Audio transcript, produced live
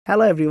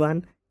Hello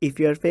everyone. If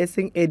you are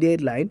facing a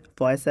deadline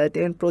for a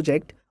certain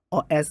project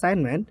or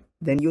assignment,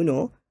 then you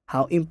know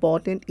how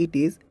important it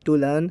is to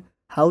learn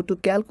how to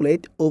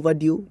calculate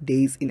overdue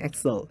days in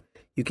Excel.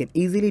 You can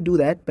easily do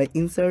that by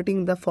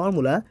inserting the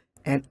formula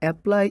and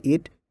apply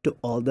it to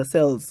all the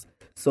cells.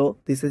 So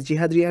this is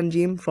Chowdhury and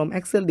Jim from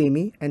Excel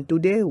Demi, and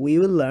today we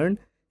will learn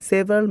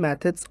several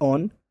methods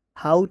on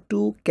how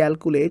to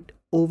calculate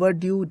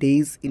overdue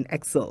days in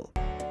Excel.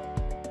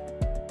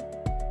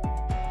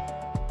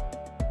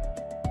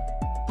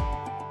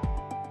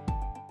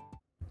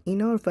 In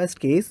our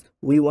first case,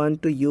 we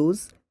want to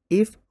use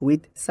if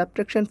with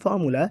subtraction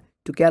formula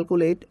to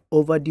calculate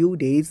overdue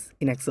days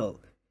in Excel.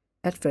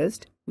 At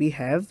first, we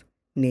have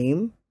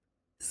name,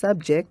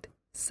 subject,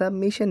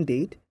 submission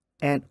date,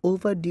 and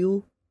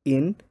overdue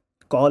in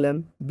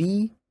column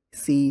B,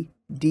 C,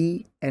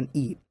 D, and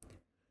E.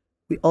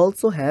 We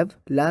also have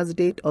last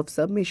date of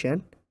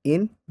submission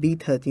in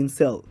B13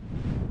 cell.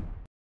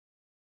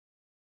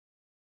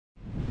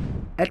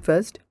 At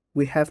first,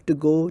 we have to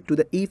go to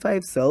the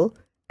E5 cell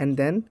and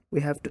then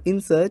we have to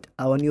insert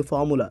our new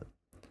formula.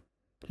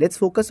 Let's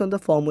focus on the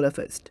formula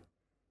first.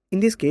 In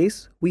this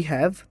case, we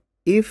have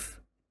if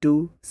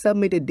to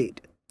submitted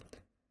date.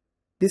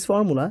 This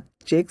formula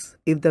checks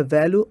if the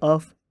value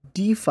of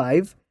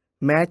D5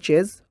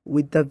 matches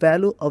with the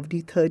value of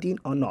D13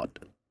 or not.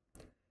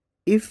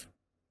 If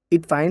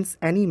it finds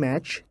any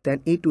match,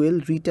 then it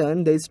will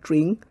return the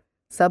string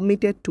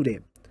submitted today.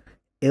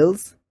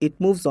 Else,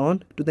 it moves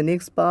on to the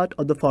next part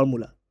of the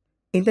formula.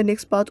 In the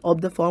next part of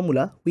the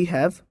formula, we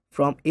have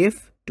from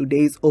if to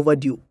days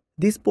overdue.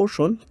 This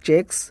portion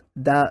checks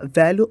the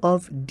value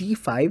of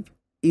D5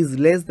 is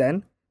less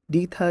than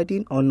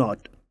D13 or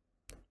not.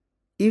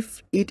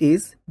 If it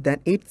is, then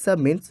it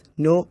submits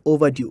no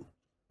overdue.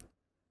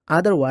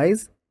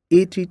 Otherwise,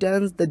 it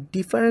returns the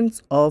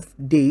difference of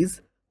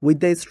days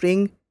with the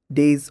string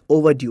days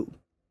overdue.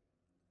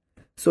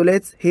 So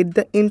let's hit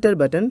the enter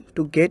button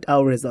to get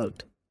our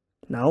result.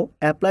 Now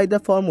apply the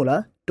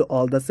formula to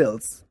all the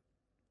cells.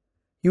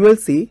 You will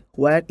see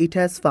where it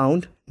has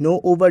found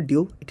no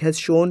overdue, it has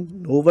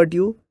shown no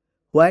overdue.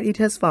 Where it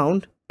has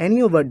found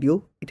any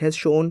overdue, it has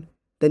shown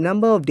the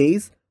number of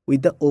days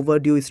with the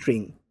overdue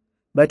string.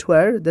 But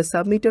where the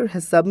submitter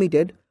has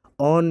submitted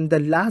on the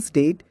last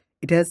date,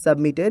 it has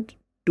submitted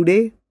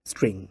today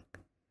string.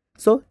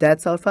 So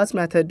that's our first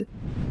method.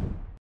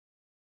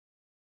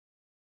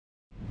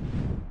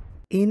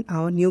 In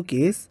our new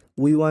case,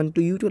 we want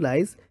to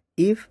utilize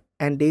if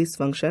and days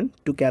function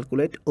to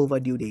calculate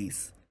overdue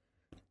days.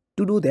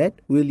 To do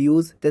that, we'll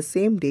use the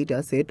same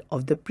data set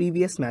of the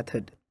previous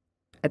method.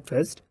 At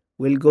first,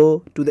 we'll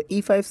go to the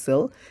E5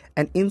 cell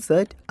and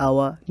insert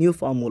our new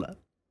formula.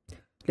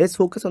 Let's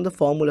focus on the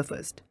formula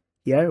first.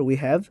 Here we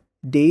have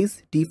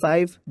days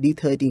D5,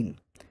 D13.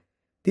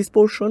 This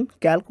portion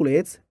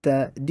calculates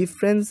the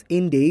difference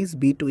in days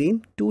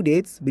between two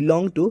dates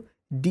belong to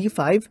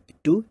D5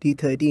 to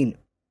D13.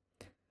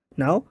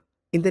 Now,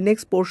 in the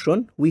next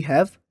portion, we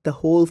have the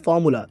whole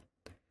formula.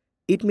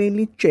 It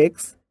mainly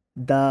checks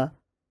the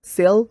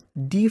cell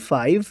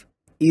D5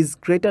 is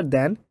greater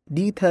than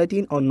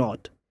D13 or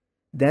not.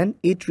 Then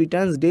it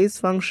returns days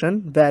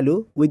function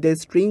value with the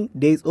string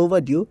days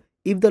overdue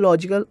if the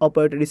logical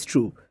operator is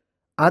true.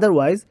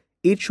 Otherwise,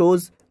 it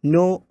shows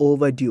no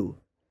overdue.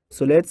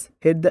 So let's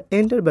hit the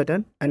enter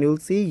button and you'll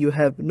see you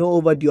have no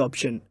overdue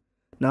option.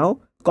 Now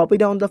copy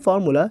down the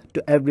formula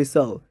to every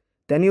cell.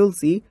 Then you'll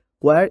see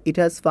where it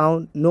has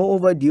found no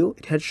overdue,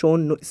 it has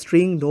shown no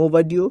string no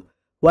overdue.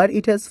 Where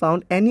it has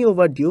found any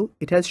overdue,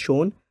 it has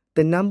shown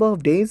the number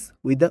of days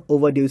with the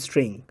overdue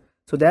string.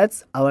 So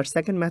that's our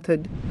second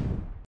method.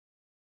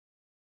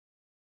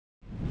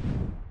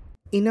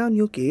 In our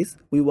new case,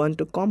 we want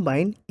to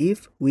combine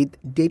if with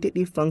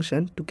DATEDIF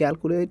function to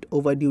calculate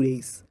overdue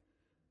days.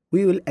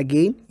 We will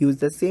again use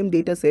the same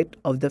data set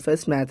of the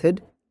first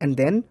method and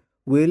then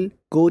we'll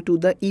go to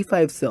the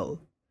E5 cell.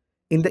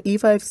 In the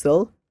E5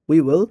 cell, we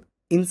will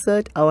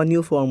insert our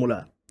new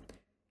formula.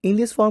 In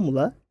this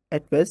formula,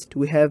 at first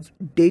we have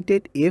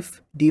DATEDIF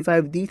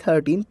D5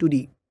 D13 to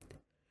D.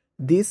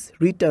 This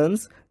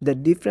returns the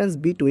difference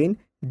between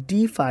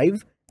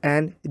D5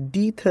 and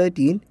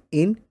D13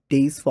 in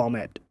days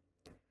format.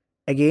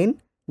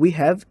 Again, we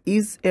have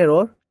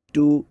isError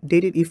to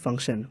DATEDIF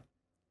function.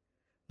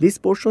 This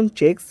portion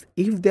checks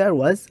if there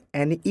was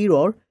any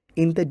error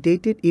in the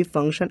DATEDIF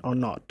function or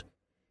not.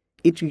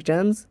 It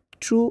returns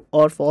true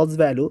or false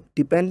value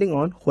depending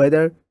on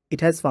whether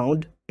it has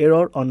found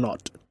error or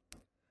not.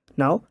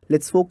 Now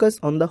let's focus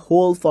on the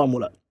whole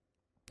formula.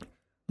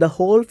 The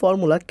whole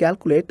formula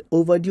calculates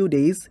overdue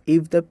days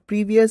if the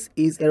previous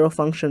isError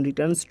function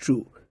returns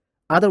true.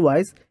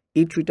 Otherwise,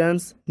 it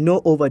returns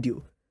no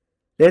overdue.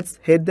 Let's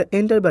hit the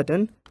enter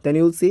button, then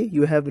you'll see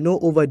you have no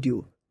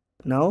overdue.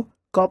 Now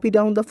copy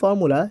down the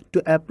formula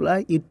to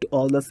apply it to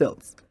all the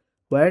cells.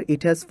 Where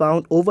it has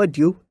found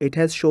overdue, it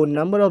has shown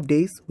number of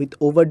days with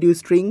overdue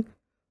string.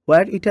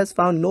 Where it has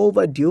found no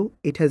overdue,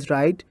 it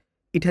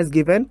has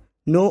given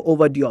no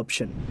overdue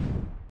option.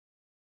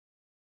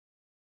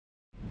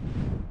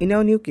 In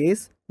our new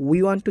case,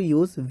 we want to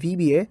use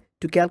VBA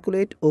to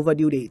calculate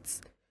overdue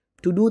dates.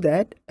 To do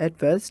that, at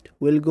first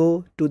we'll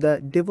go to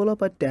the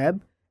Developer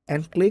tab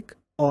and click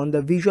on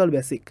the Visual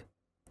Basic.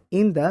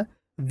 In the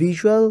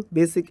Visual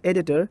Basic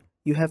editor,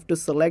 you have to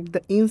select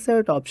the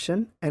Insert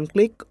option and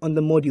click on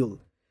the module.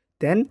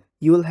 Then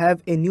you will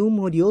have a new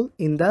module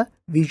in the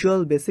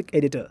Visual Basic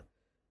editor.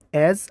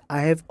 As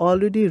I have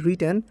already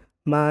written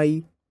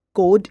my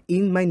code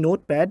in my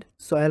notepad,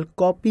 so I'll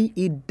copy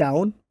it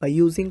down by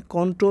using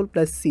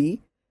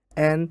Ctrl+C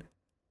and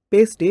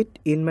paste it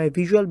in my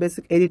Visual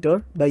Basic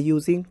editor by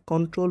using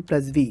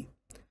Ctrl+V.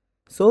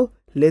 So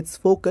let's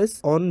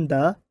focus on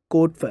the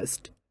code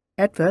first.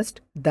 At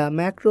first, the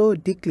macro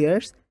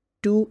declares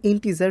two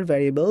integer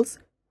variables,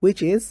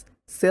 which is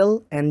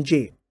cell and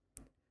j.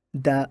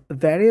 The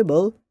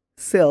variable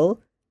cell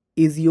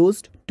is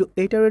used to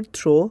iterate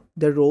through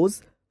the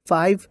rows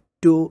 5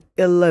 to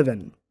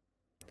 11,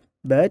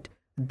 but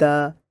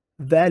the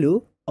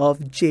value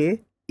of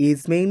j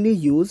is mainly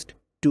used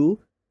to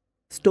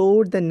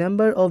store the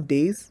number of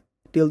days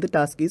till the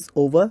task is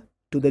over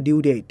to the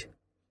due date.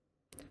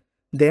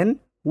 Then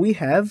we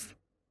have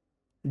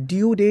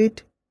due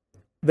date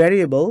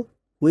variable,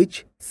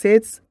 which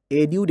sets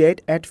a due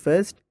date at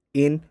first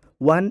in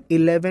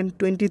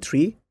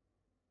 1/11/23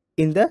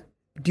 in the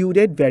due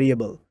date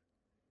variable.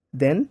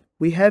 Then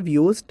we have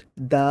used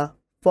the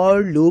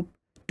for loop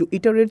to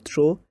iterate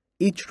through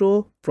each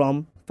row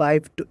from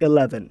 5 to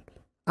 11.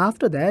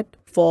 After that,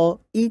 for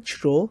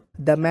each row,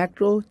 the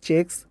macro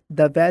checks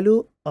the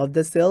value of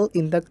the cell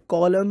in the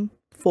column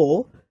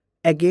 4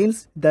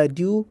 against the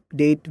due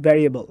date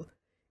variable.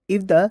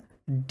 If the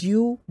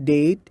due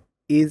date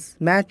is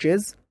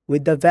matches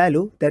with the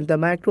value, then the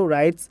macro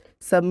writes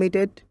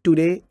submitted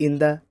today in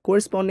the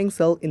corresponding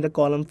cell in the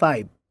column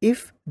 5.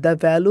 If the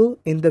value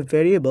in the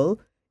variable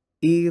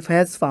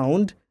has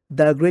found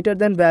the greater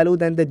than value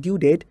than the due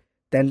date,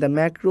 then the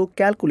macro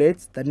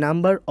calculates the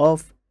number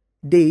of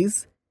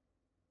days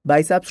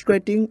by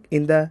subtracting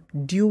in the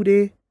due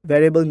day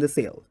variable in the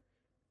cell.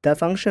 The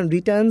function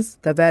returns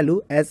the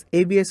value as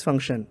ABS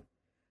function.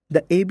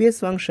 The ABS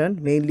function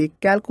mainly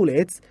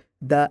calculates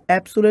the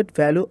absolute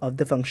value of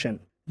the function.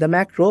 The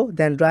macro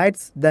then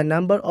writes the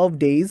number of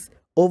days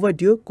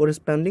overdue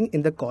corresponding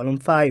in the column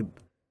 5.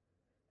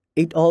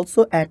 It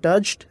also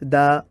attached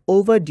the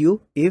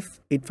overdue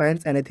if it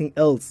finds anything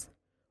else.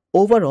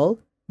 Overall,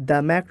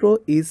 the macro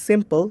is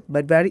simple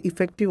but very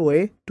effective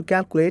way to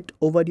calculate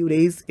overdue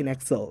days in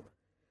Excel.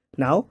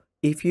 Now,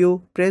 if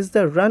you press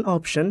the run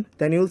option,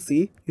 then you'll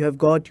see you have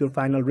got your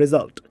final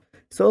result.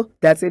 So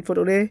that's it for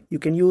today. You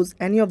can use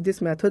any of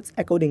these methods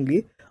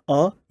accordingly,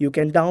 or you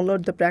can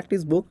download the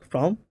practice book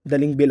from the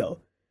link below.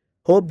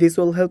 Hope this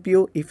will help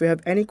you. If you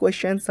have any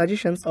questions,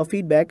 suggestions or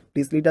feedback,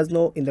 please let us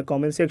know in the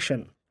comment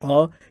section,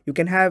 or you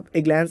can have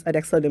a glance at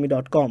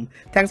exceldemy.com.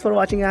 Thanks for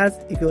watching us.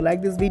 If you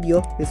like this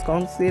video, please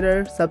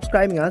consider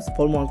subscribing us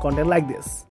for more content like this.